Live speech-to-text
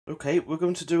Okay, we're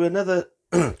going to do another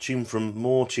tune from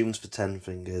More Tunes for 10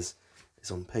 Fingers.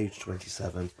 It's on page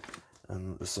 27,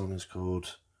 and the song is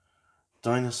called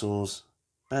Dinosaurs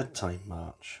Bedtime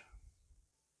March.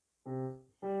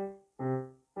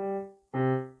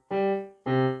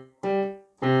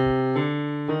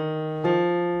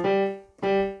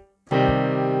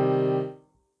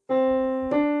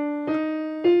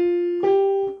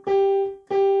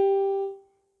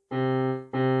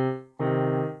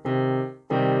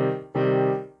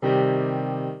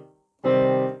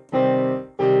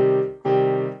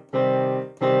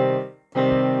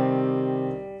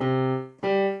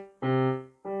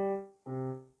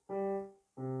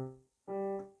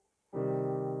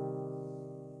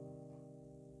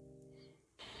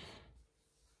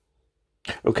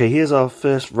 Okay, here's our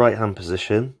first right hand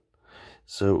position.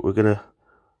 So we're going to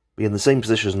be in the same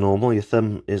position as normal. Your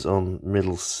thumb is on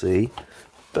middle C,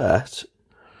 but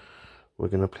we're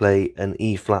going to play an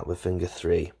E flat with finger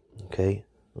 3. Okay,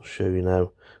 I'll show you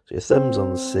now. So your thumb's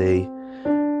on C,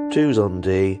 2's on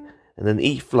D, and then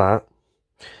E flat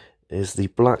is the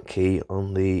black key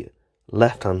on the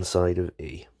left hand side of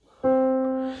E.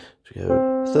 So you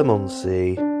go thumb on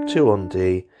C, 2 on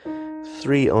D,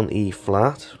 3 on E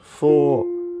flat, 4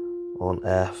 on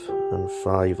F, and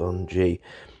 5 on G.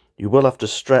 You will have to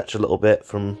stretch a little bit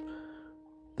from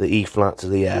the E flat to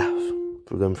the F.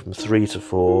 We're going from 3 to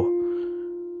 4,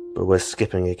 but we're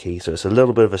skipping a key, so it's a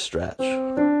little bit of a stretch.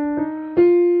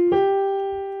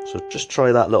 So just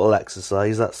try that little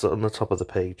exercise. That's on the top of the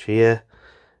page here,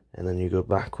 and then you go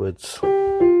backwards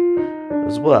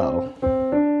as well.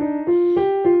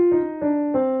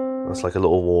 That's like a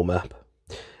little warm-up.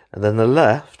 And then the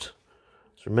left,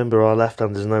 so remember our left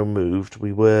hand is now moved.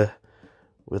 We were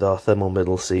with our thumb on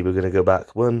middle C. We're going to go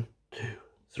back 1, 2,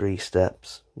 3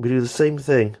 steps. We do the same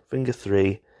thing. Finger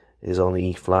 3 is on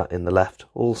E flat in the left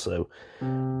also.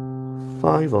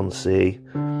 5 on C,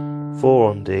 4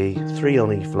 on D, 3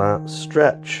 on E flat,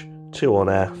 stretch, 2 on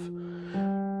F,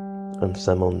 and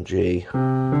thumb on G.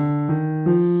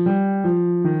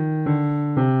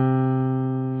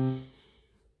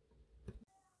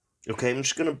 Okay, I'm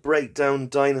just going to break down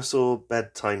Dinosaur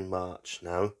Bedtime March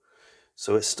now.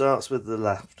 So it starts with the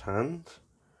left hand,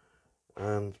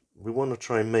 and we want to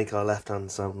try and make our left hand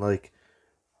sound like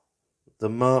the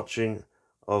marching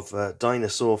of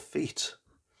dinosaur feet.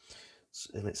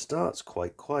 And it starts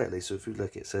quite quietly, so if you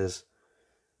look, it says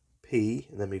P,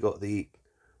 and then we got the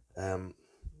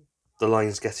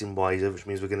lines getting wider, which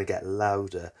means we're going to get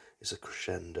louder. It's a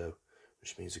crescendo,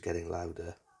 which means we're getting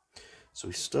louder. So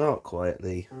we start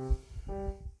quietly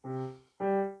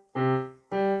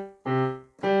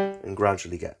and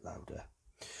gradually get louder.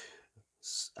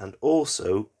 And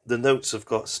also, the notes have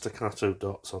got staccato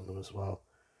dots on them as well.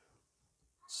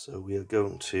 So we are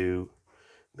going to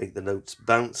make the notes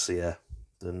bouncier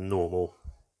than normal.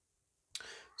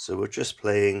 So we're just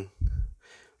playing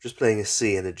a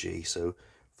C and a G. So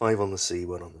 5 on the C,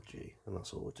 1 on the G, and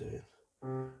that's all we're doing.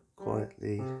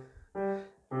 Quietly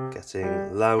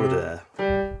getting louder.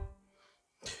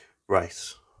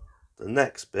 Right, the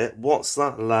next bit, what's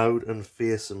that loud and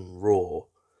fearsome roar?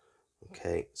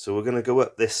 Okay, so we're going to go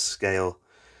up this scale.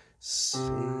 C,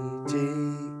 D,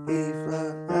 E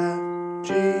flat, F,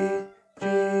 G, G,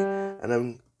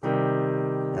 and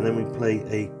then we play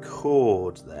a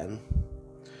chord then.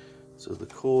 So the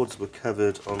chords were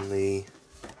covered on the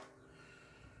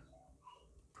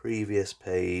previous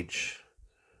page.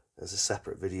 There's a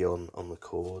separate video on the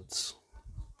chords.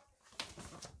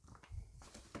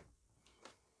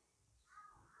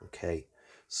 Okay,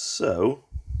 so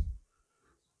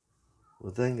we're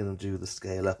then going to do the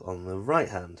scale up on the right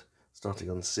hand,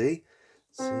 starting on C.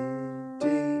 C, D,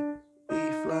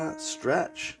 E flat,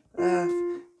 stretch, F,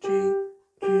 G,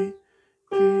 G,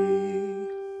 G.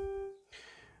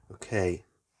 Okay,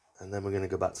 and then we're going to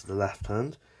go back to the left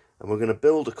hand, and we're going to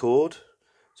build a chord.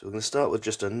 So we're going to start with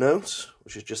just a note,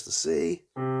 which is just the C.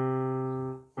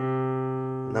 Now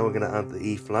we're going to add the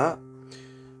E flat.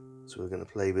 So we're going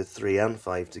to play with 3 and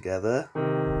 5 together.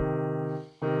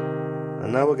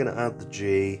 And now we're going to add the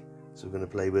G. So we're going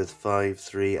to play with 5,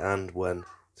 3 and 1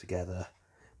 together.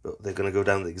 But they're going to go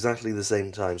down at exactly the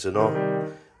same time. So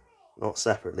not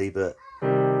separately, but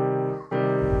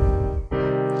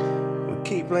we'll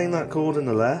keep playing that chord in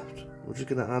the left. We're just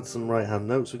going to add some right hand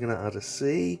notes. We're going to add a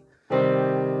C.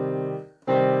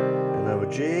 And now a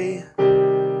G.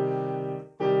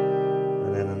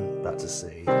 And then back to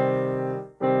C.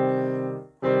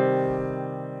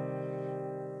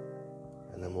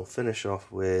 We'll finish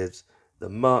off with the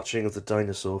marching of the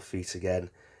dinosaur feet again.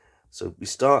 So we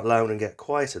start loud and get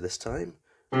quieter this time.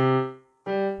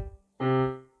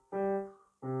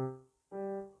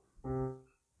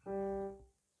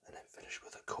 finish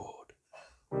with a chord.